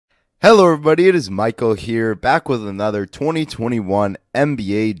Hello everybody, it is Michael here, back with another 2021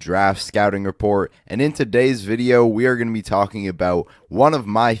 NBA Draft Scouting Report, and in today's video we are going to be talking about one of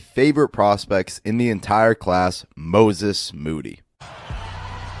my favorite prospects in the entire class, Moses Moody.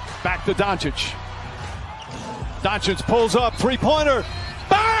 Back to Doncic. Doncic pulls up, three-pointer,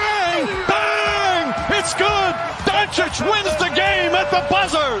 bang! Bang! It's good! Doncic wins the game at the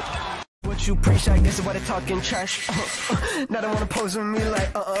buzzer! What you preach, I guess what they talking trash. Now they wanna pose with me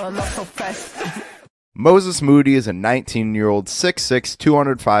like, not so fast. Moses Moody is a 19-year-old, 6'6",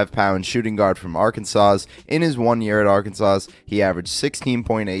 205-pound shooting guard from Arkansas. In his 1 year at Arkansas, he averaged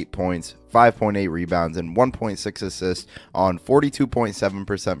 16.8 points, 5.8 rebounds, and 1.6 assists on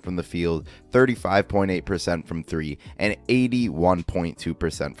 42.7% from the field, 35.8% from three, and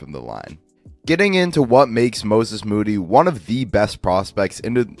 81.2% from the line. Getting into what makes Moses Moody one of the best prospects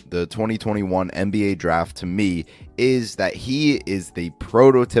into the 2021 NBA draft to me is that he is the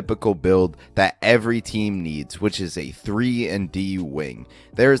prototypical build that every team needs, which is a 3-and-D wing.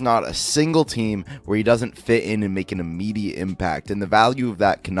 There is not a single team where he doesn't fit in and make an immediate impact, and the value of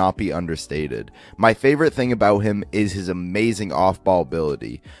that cannot be understated. My favorite thing about him is his amazing off-ball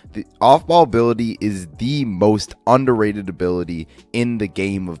ability. The off-ball ability is the most underrated ability in the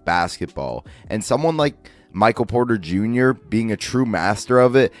game of basketball, and someone like Michael Porter Jr., being a true master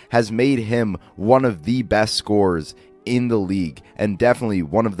of it, has made him one of the best scorers in the league, and definitely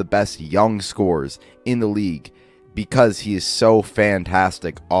one of the best young scorers in the league, because he is so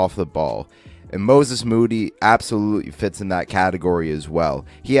fantastic off the ball. And Moses Moody absolutely fits in that category as well.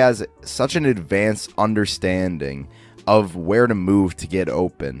 He has such an advanced understanding of where to move to get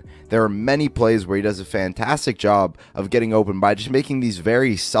open. There are many plays where he does a fantastic job of getting open by just making these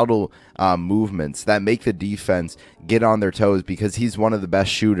very subtle movements that make the defense get on their toes, because he's one of the best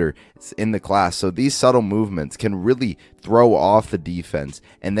shooters in the class. So these subtle movements can really throw off the defense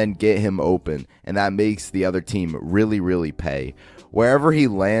and then get him open, and that makes the other team really pay. Wherever he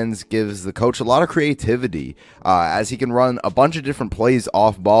lands gives the coach a lot of creativity, as he can run a bunch of different plays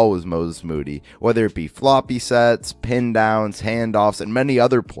off ball with Moses Moody, whether it be floppy sets, pin downs, handoffs, and many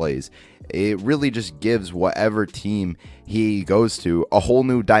other plays. It really just gives whatever team he goes to a whole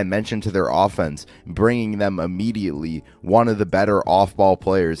new dimension to their offense, bringing them immediately one of the better off-ball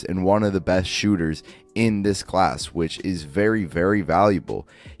players and one of the best shooters in this class, which is very valuable.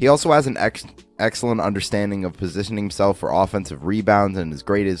 He also has an excellent understanding of positioning himself for offensive rebounds and is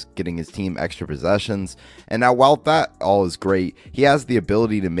great at getting his team extra possessions. And now, while that all is great, he has the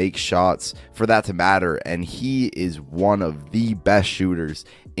ability to make shots for that to matter, and he is one of the best shooters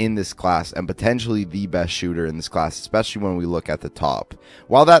in this class, and potentially the best shooter in this class, especially when we look at the top.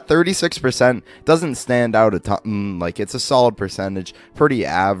 While that 36% doesn't stand out a ton, like it's a solid percentage, pretty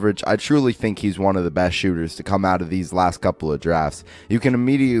average, I truly think he's one of the best shooters to come out of these last couple of drafts. You can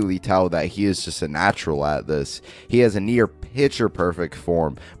immediately tell that he is just a natural at this. He has a near picture perfect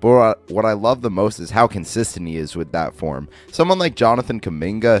form, but what I love the most is how consistent he is with that form. Someone like Jonathan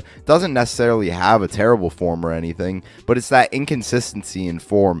Kuminga doesn't necessarily have a terrible form or anything, but it's that inconsistency in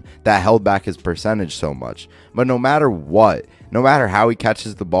form that held back his percentage so much. But no matter what, no matter how he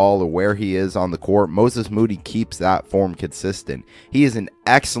catches the ball or where he is on the court, Moses Moody keeps that form consistent. He is an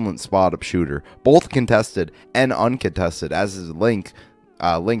excellent spot-up shooter, both contested and uncontested, as his length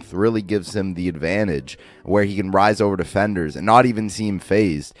really gives him the advantage, where he can rise over defenders and not even seem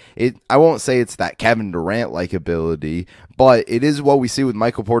phased. I won't say it's that Kevin Durant-like ability, but it is what we see with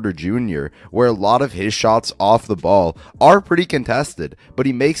Michael Porter Jr., where a lot of his shots off the ball are pretty contested, but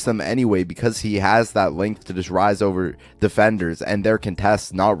he makes them anyway because he has that length to just rise over defenders, and their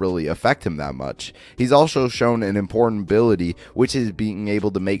contests not really affect him that much. He's also shown an important ability, which is being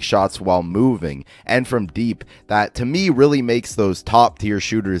able to make shots while moving and from deep, that to me really makes those top tier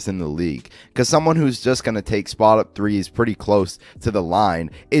shooters in the league, because someone who's just going to take spot up threes pretty close to the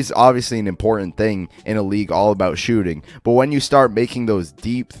line is obviously an important thing in a league all about shooting. But when you start making those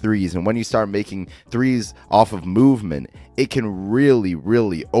deep threes, and when you start making threes off of movement, it can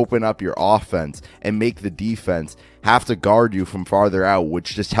really open up your offense and make the defense have to guard you from farther out,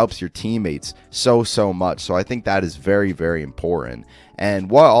 which just helps your teammates so much. So I think that is very important. And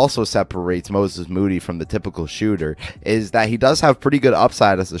what also separates Moses Moody from the typical shooter is that he does have pretty good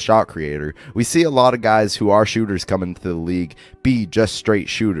upside as a shot creator. We see a lot of guys who are shooters come into the league be just straight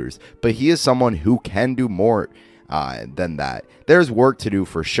shooters, but he is someone who can do more than that. there's work to do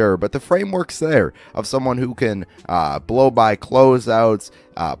for sure, but the framework's there of someone who can blow by closeouts,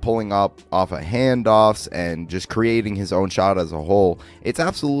 pulling up off of handoffs, and just creating his own shot as a whole. It's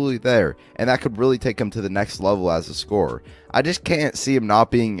absolutely there, and that could really take him to the next level as a scorer. I just can't see him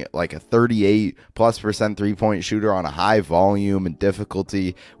not being like a 38+% three-point shooter on a high volume and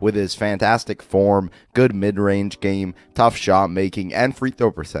difficulty with his fantastic form, good mid-range game, tough shot making, and free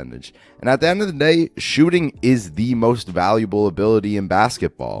throw percentage. And at the end of the day, shooting is the most valuable ability in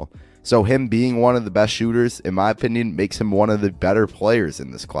basketball. So him being one of the best shooters, in my opinion, makes him one of the better players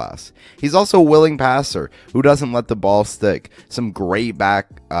in this class. He's also a willing passer who doesn't let the ball stick. Some great back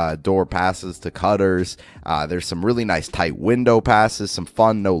door passes to cutters. There's some really nice tight window passes, some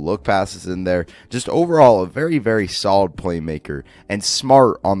fun no-look passes in there. Just overall, a very, very solid playmaker and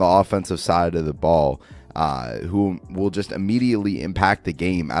smart on the offensive side of the ball. Who will just immediately impact the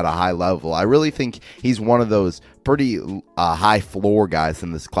game at a high level. I really think he's one of those pretty high floor guys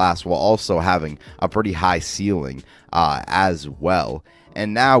in this class while also having a pretty high ceiling as well.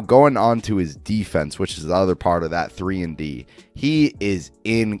 And now going on to his defense, which is the other part of that 3-and-D. He is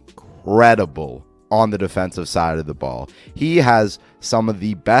incredible on the defensive side of the ball. He has some of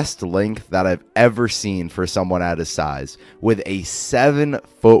the best length that I've ever seen for someone at his size, with a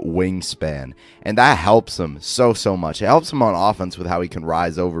 7-foot wingspan, and that helps him so much. It helps him on offense with how he can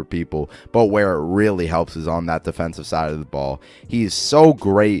rise over people, but where it really helps is on that defensive side of the ball. He is so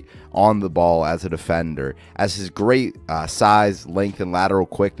great on the ball as a defender, as his great size, length, and lateral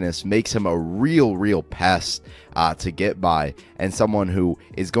quickness makes him a real pest to get by, and someone who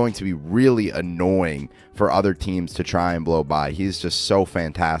is going to be really annoying for other teams to try and blow by. He's just so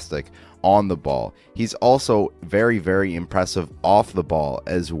fantastic on the ball. He's also very impressive off the ball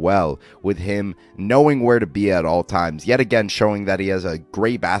as well, with him knowing where to be at all times. Yet again, showing that he has a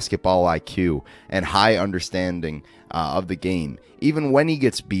great basketball IQ and high understanding of the game. Even when he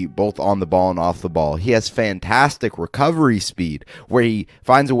gets beat both on the ball and off the ball, he has fantastic recovery speed where he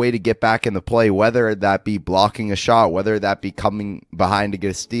finds a way to get back in the play, whether that be blocking a shot, whether that be coming behind to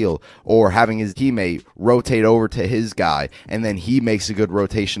get a steal, or having his teammate rotate over to his guy, and then he makes a good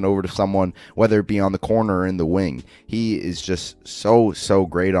rotation over to someone, whether it be on the corner or in the wing. He is just so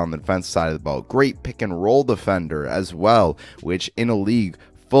great on the defensive side of the ball. Great pick and roll defender as well, which in a league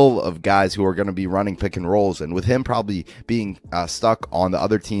full of guys who are going to be running pick and rolls, and with him probably being stuck on the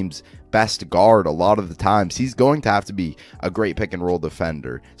other team's best guard a lot of the times, he's going to have to be a great pick and roll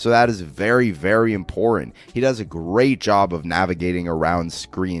defender. So that is very important. He does a great job of navigating around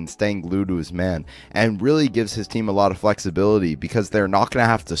screens, staying glued to his man, and really gives his team a lot of flexibility because they're not going to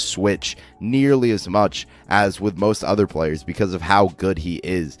have to switch nearly as much as with most other players because of how good he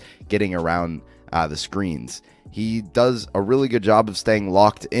is getting around the screens. He does a really good job of staying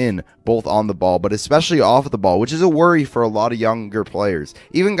locked in both on the ball, but especially off the ball, which is a worry for a lot of younger players.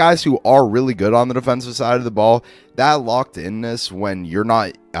 Even guys who are really good on the defensive side of the ball, that locked inness when you're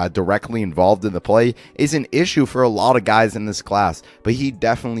not directly involved in the play is an issue for a lot of guys in this class, but he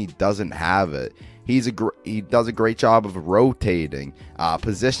definitely doesn't have it. He does a great job of rotating,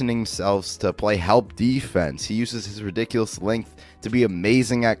 positioning himself to play help defense. He uses his ridiculous length to be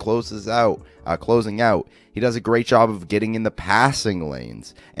amazing at closing out. He does a great job of getting in the passing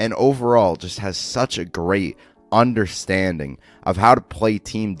lanes, and overall just has such a great understanding of how to play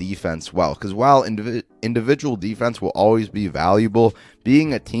team defense well. Because while individual defense will always be valuable,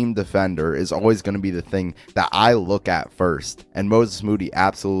 being a team defender is always going to be the thing that I look at first, and Moses Moody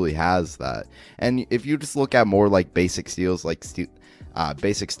absolutely has that. And if you just look at more like basic steals, like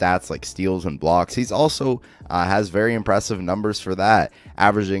basic stats like steals and blocks, he's also has very impressive numbers for that,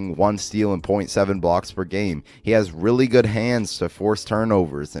 averaging 1 steal and 0.7 blocks per game. He has really good hands to force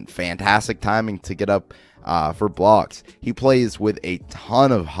turnovers and fantastic timing to get up for blocks. He plays with a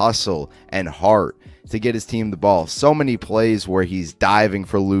ton of hustle and heart to get his team the ball. So many plays where he's diving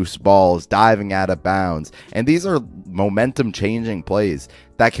for loose balls, diving out of bounds, and these are momentum changing plays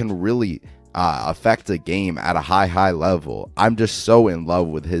that can really affect a game at a high level. I'm just so in love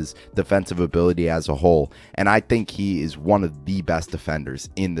with his defensive ability as a whole, and I think he is one of the best defenders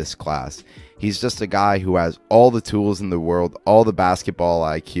in this class. He's just a guy who has all the tools in the world, all the basketball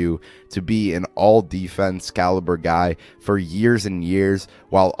IQ to be an all defense caliber guy for years and years,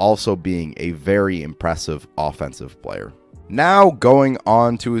 while also being a very impressive offensive player. Now going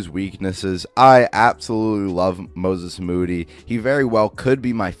on to his weaknesses, I absolutely love Moses Moody. He very well could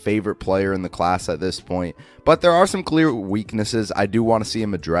be my favorite player in the class at this point, but there are some clear weaknesses I do want to see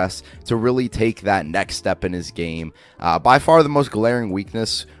him address to really take that next step in his game. By far the most glaring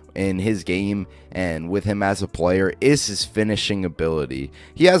weakness in his game and with him as a player is his finishing ability.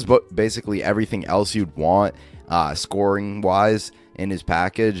 He has basically everything else you'd want scoring wise in his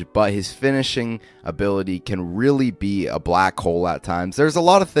package, but his finishing ability can really be a black hole at times. There's a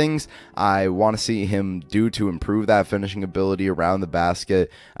lot of things I want to see him do to improve that finishing ability around the basket,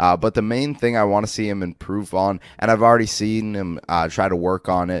 but the main thing I want to see him improve on, and I've already seen him try to work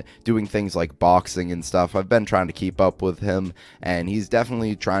on it, doing things like boxing and stuff. I've been trying to keep up with him, and he's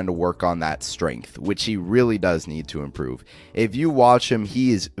definitely trying to work on that strength, which he really does need to improve. If you watch him,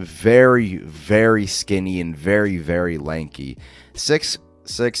 he is very, very skinny and very, very lanky.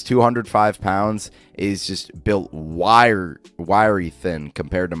 6'6", 205 pounds, is just built wiry thin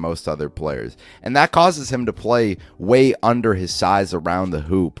compared to most other players. And that causes him to play way under his size around the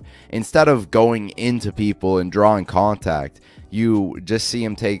hoop. Instead of going into people and drawing contact, you just see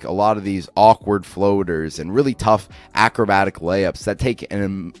him take a lot of these awkward floaters and really tough acrobatic layups that take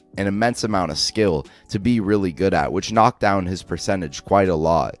an immense amount of skill to be really good at, which knock down his percentage quite a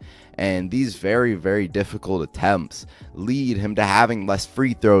lot. And these very, very difficult attempts lead him to having less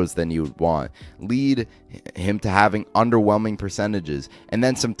free throws than you would want, lead him to having underwhelming percentages, and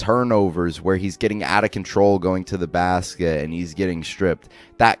then some turnovers where he's getting out of control going to the basket and he's getting stripped.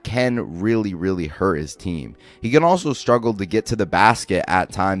 That can really, really hurt his team. He can also struggle to get to the basket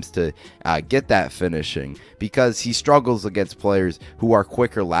at times to get that finishing, because he struggles against players who are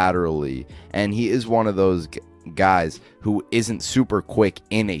quicker laterally, and he is one of those guys who isn't super quick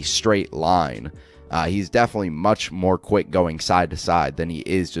in a straight line. He's definitely much more quick going side to side than he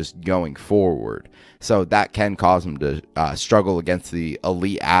is just going forward. So that can cause him to struggle against the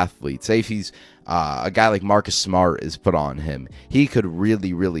elite athletes. Say if he's a guy like Marcus Smart is put on him, he could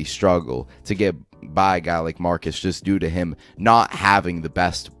really, really struggle to get by a guy like Marcus just due to him not having the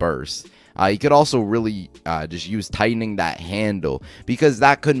best burst. He could also really just use tightening that handle, because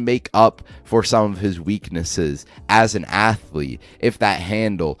that could make up for some of his weaknesses as an athlete if that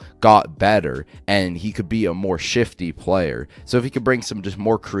handle got better and he could be a more shifty player. So if he could bring some just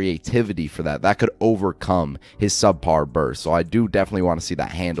more creativity for that, that could overcome his subpar burst. So I do definitely want to see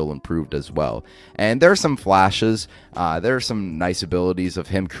that handle improved as well. And there are some flashes. There are some nice abilities of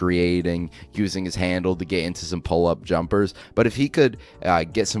him creating, using his handle to get into some pull-up jumpers. But if he could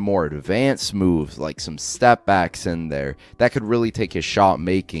get some more advanced moves, like some step backs in there, that could really take his shot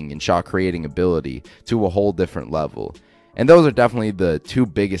making and shot creating ability to a whole different level. And those are definitely the two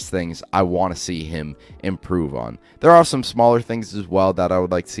biggest things I want to see him improve on. There are some smaller things as well that I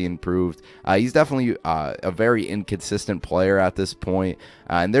would like to see improved. He's definitely a very inconsistent player at this point.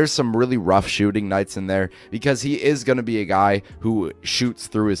 And there's some really rough shooting nights in there, because he is going to be a guy who shoots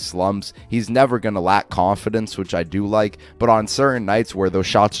through his slumps. He's never going to lack confidence, which I do like. But on certain nights where those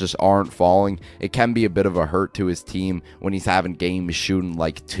shots just aren't falling, it can be a bit of a hurt to his team when he's having games shooting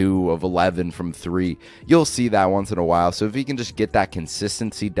like 2 of 11 from 3. You'll see that once in a while. So if he can just get that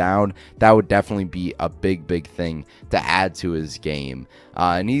consistency down, that would definitely be a big, big thing to add to his game.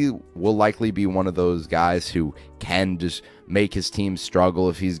 And he will likely be one of those guys who can just make his team struggle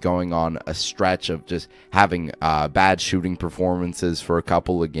if he's going on a stretch of just having bad shooting performances for a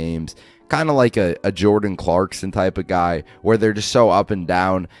couple of games. Kind of like a Jordan Clarkson type of guy, where they're just so up and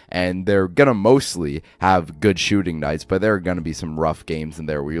down, and they're going to mostly have good shooting nights, but there are going to be some rough games in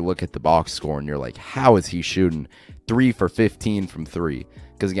there where you look at the box score and you're like, how is he shooting 3 for 15 from 3?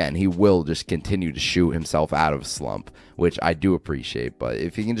 Because again, he will just continue to shoot himself out of a slump, which I do appreciate. But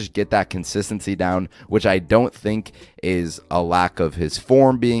if he can just get that consistency down, which I don't think is a lack of his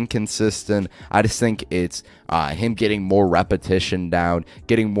form being consistent, I just think it's him getting more repetition down,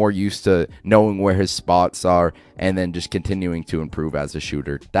 getting more used to knowing where his spots are, and then just continuing to improve as a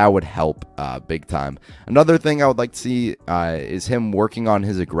shooter. That would help big time. Another thing I would like to see is him working on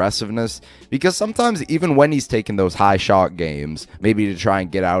his aggressiveness, because sometimes even when he's taking those high shot games, maybe to try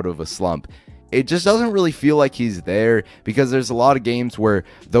and get out of a slump, it just doesn't really feel like he's there, because there's a lot of games where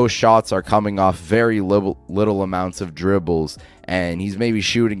those shots are coming off very little amounts of dribbles, and he's maybe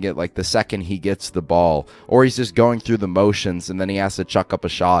shooting it like the second he gets the ball, or he's just going through the motions and then he has to chuck up a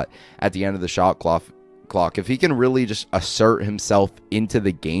shot at the end of the shot clock. If he can really just assert himself into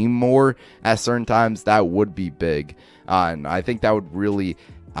the game more at certain times, that would be big. And I think that would really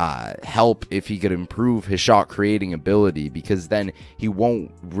help if he could improve his shot creating ability, because then he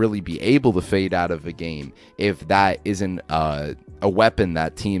won't really be able to fade out of a game if that isn't a weapon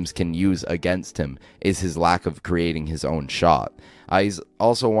that teams can use against him, is his lack of creating his own shot. He's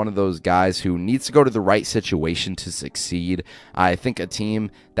also one of those guys who needs to go to the right situation to succeed. I think a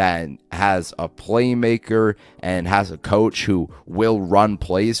team that has a playmaker and has a coach who will run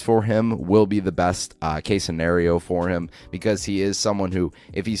plays for him will be the best case scenario for him, because he is someone who,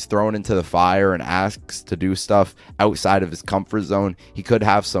 if he's thrown into the fire and asks to do stuff outside of his comfort zone, he could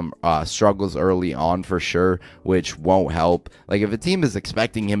have some struggles early on for sure, which won't help. Like, if a team is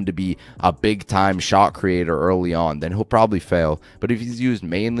expecting him to be a big-time shot creator early on, then he'll probably fail. But if he's used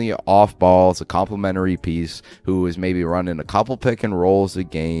mainly off ball as a complementary piece, who is maybe running a couple pick and rolls a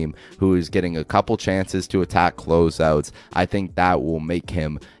game, who is getting a couple chances to attack closeouts, I think that will make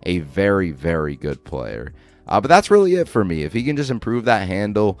him a very, very good player. But that's really it for me. If he can just improve that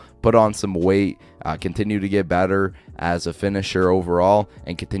handle, put on some weight, continue to get better as a finisher overall,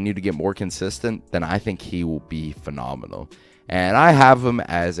 and continue to get more consistent, then I think he will be phenomenal. And I have him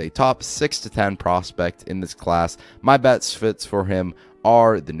as a top 6 to 10 prospect in this class. My best fits for him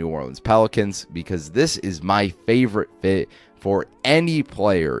are the New Orleans Pelicans, because this is my favorite fit for any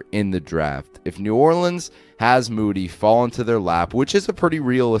player in the draft. If New Orleans has Moody fall into their lap, which is a pretty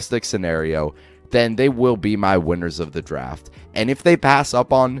realistic scenario, then they will be my winners of the draft. And if they pass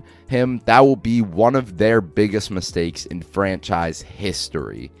up on him, that will be one of their biggest mistakes in franchise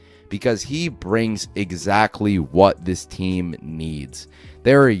history, because he brings exactly what this team needs.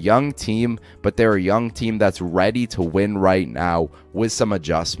 They're a young team, but they're a young team that's ready to win right now with some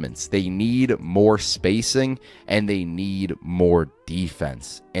adjustments. They need more spacing and they need more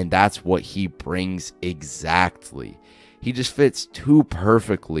defense, and that's what he brings exactly. He just fits too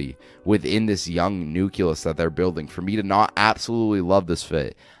perfectly within this young nucleus that they're building for me to not absolutely love this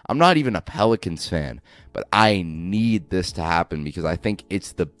fit. I'm not even a Pelicans fan, but I need this to happen because I think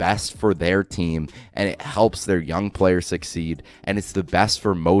it's the best for their team and it helps their young players succeed, and it's the best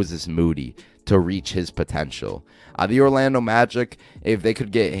for Moses Moody to reach his potential. The Orlando Magic, if they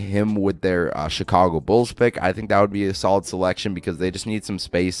could get him with their Chicago Bulls pick, I think that would be a solid selection because they just need some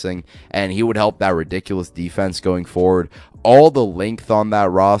spacing, and he would help that ridiculous defense going forward. All the length on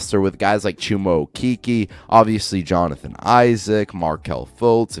that roster with guys like Chuma Okeke, obviously Jonathan Isaac, Markelle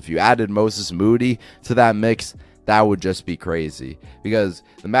Fultz. If you added Moses Moody to that mix, that would just be crazy, because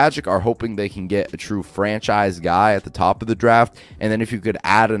the Magic are hoping they can get a true franchise guy at the top of the draft, and then if you could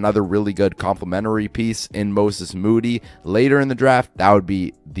add another really good complementary piece in Moses Moody later in the draft, that would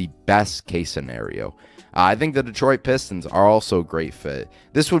be the best case scenario. I think the Detroit Pistons are also a great fit.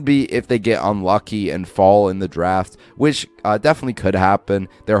 This would be if they get unlucky and fall in the draft, which definitely could happen.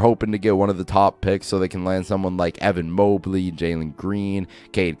 They're hoping to get one of the top picks so they can land someone like Evan Mobley, Jalen Green,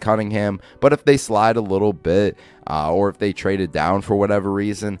 Cade Cunningham. But if they slide a little bit, or if they traded down for whatever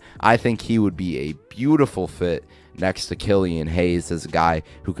reason, I think he would be a beautiful fit next to Killian Hayes as a guy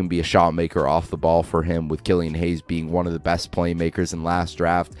who can be a shot maker off the ball for him, with Killian Hayes being one of the best playmakers in last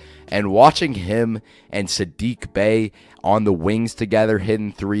draft. And watching him and Saddiq Bey on the wings together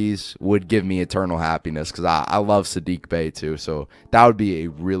hitting threes would give me eternal happiness, because I love Saddiq Bey too. So that would be a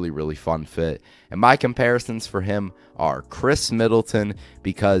really, really fun fit. And my comparisons for him are Chris Middleton,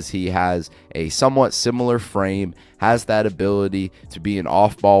 because he has a somewhat similar frame, has that ability to be an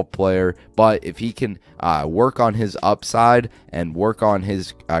off-ball player, but if he can work on his upside and work on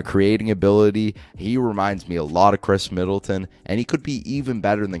his creating ability, he reminds me a lot of Chris Middleton, and he could be even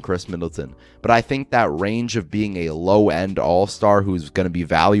better than Chris Middleton. But I think that range of being a low-end all-star who's going to be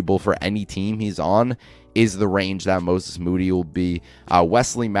valuable for any team he's on is the range that Moses Moody will be.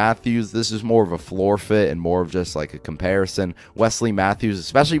 Wesley Matthews, this is more of a floor fit and more of just like a comparison. Wesley Matthews,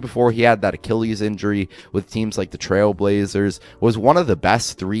 especially before he had that Achilles injury with teams like the Trailblazers, was one of the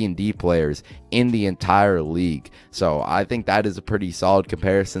best 3-and-D players in the entire league. So I think that is a pretty solid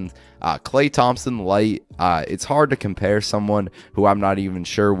comparison. Klay Thompson light, it's hard to compare someone who I'm not even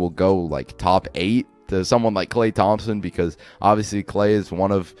sure will go like top 8 to someone like Klay Thompson, because obviously Klay is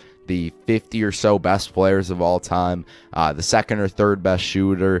one of the 50 or so best players of all time, the second or third best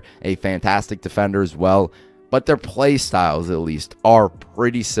shooter, a fantastic defender as well, but their play styles at least are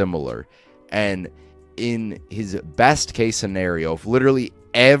pretty similar. And in his best case scenario, if literally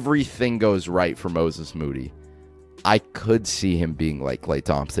everything goes right for Moses Moody, I could see him being like Klay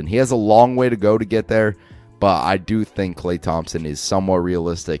Thompson. He has a long way to go to get there, but I do think Klay Thompson is somewhat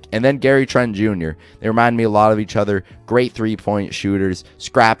realistic. And then Gary Trent Jr., they remind me a lot of each other. Great three-point shooters,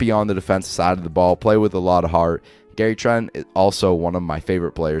 scrappy on the defensive side of the ball, play with a lot of heart. Gary Trent is also one of my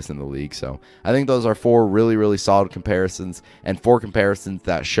favorite players in the league. So I think those are 4 really, really solid comparisons, and 4 comparisons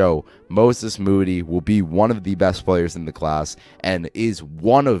that show Moses Moody will be one of the best players in the class and is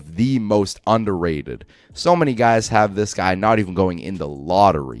one of the most underrated. So many guys have this guy not even going in the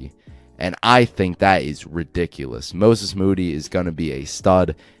lottery, And I think that is ridiculous. Moses Moody is going to be a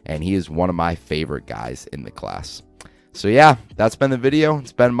stud, and he is one of my favorite guys in the class. So yeah, that's been the video.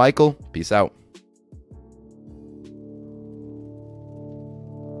 It's been Michael. Peace out.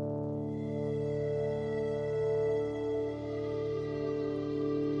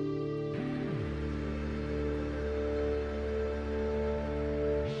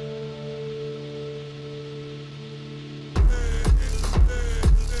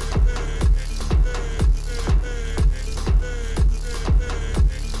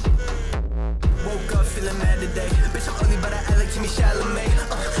 Feeling mad today. Bitch, I'm ugly, but I act like Jimmy Chalamet.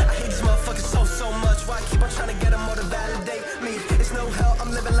 I hate these motherfuckers so much. Why I keep on trying to get them all to validate me? It's no hell,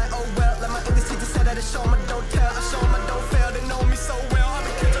 I'm living like, oh well. Like my English teacher said, I just show them I don't tell. I show them I don't fail, they know me so well. I've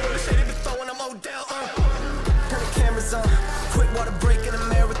been catching all the shit they been throwing, I'm Odell. Turn the cameras on, quick water break in a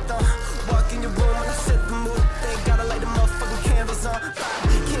marathon. Walk in your room and I set the mood. They gotta light the motherfucking candles on.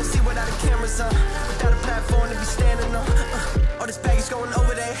 Can't see without the cameras on, without a platform to be standing on. All this baggage going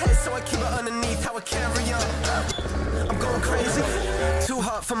over their heads, so I keep it underneath how I carry on. I'm going crazy, too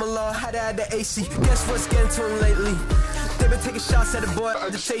hot for my law, had to add the AC. Guess what's getting to him lately? They been taking shots at the boy, I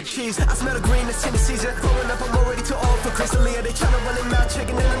just say cheese. I smell the green, that's Tennessee's. Growing up, I'm already too old for Chris and Leah. They tryna run their mouth,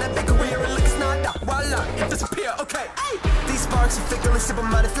 checking in on that big career. And look, it's not that, voila, it disappear, okay. These sparks are fickle and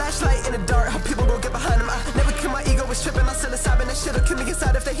simple-minded. Flashlight in the dark, how people gon' get behind them. I never kill my ego, was tripping. I sell aside, and that shit'll kill me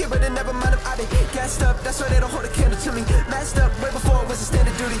inside. If they hear it, then never mind if I been gassed up. That's why they don't hold a candle to me. Masked up way before it was a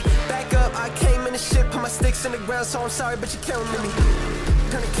standard duty. Back up, I came in the shit, put my sticks in the ground, so I'm sorry, but you're killing me.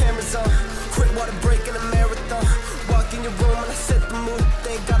 Turn the cameras on, quick water break in a marathon. Walk in your room and I set the mood.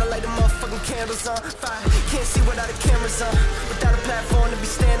 They gotta light the motherfucking candles on. Fire, can't see without the cameras on, without a platform to be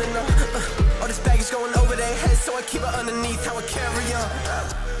standing on. All this baggage going over their heads, so I keep it underneath how I carry on.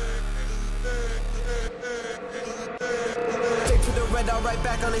 They put the red dot right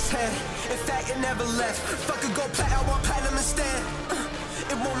back on his head. In fact, it never left. Fuck a go plat, I want platinum instead.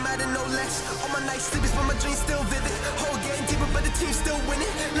 It won't matter no less. All my nights sleepless, but my dreams still vivid. Hole getting deeper, but the team still winning.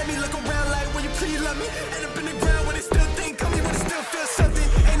 Let me look around like, will you please love me? End up in the ground when it still think of me, when it still feels something.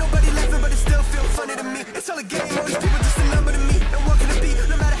 Ain't nobody laughing, but it still feel funny to me. It's all a game, all these people just a number to me. And what can it be?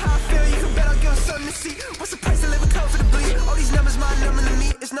 No matter how I feel, you can bet I'll give them something to see. What's the price of living comfortably? All these numbers, my number to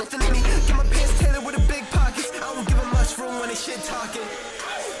me, it's nothing to me. Get my pants tailored with the big pockets. I won't give them much room when they shit talking.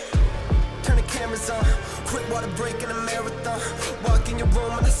 Turn the cameras on, quick water break in a marathon. Walk in your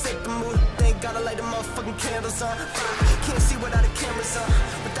room and I set the mood. They gotta light the motherfucking candles on. Can't see without the cameras on,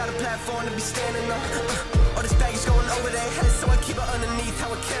 without a platform to be standing on. All this baggage going over their heads, so I keep it underneath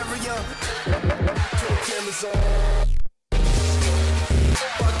how I carry on. Turn the cameras on.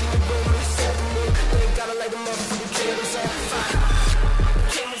 Walk in your room and I set the mood. They gotta light the motherfucking candles on.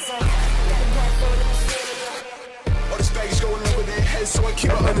 Cameras on, got a platform to be standing on. All this baggage going over their heads, so I keep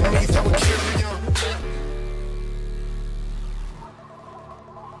it underneath how I carry on.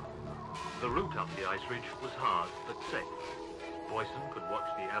 The route up the ice ridge was hard but safe. Boyson could watch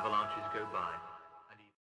the avalanches go by.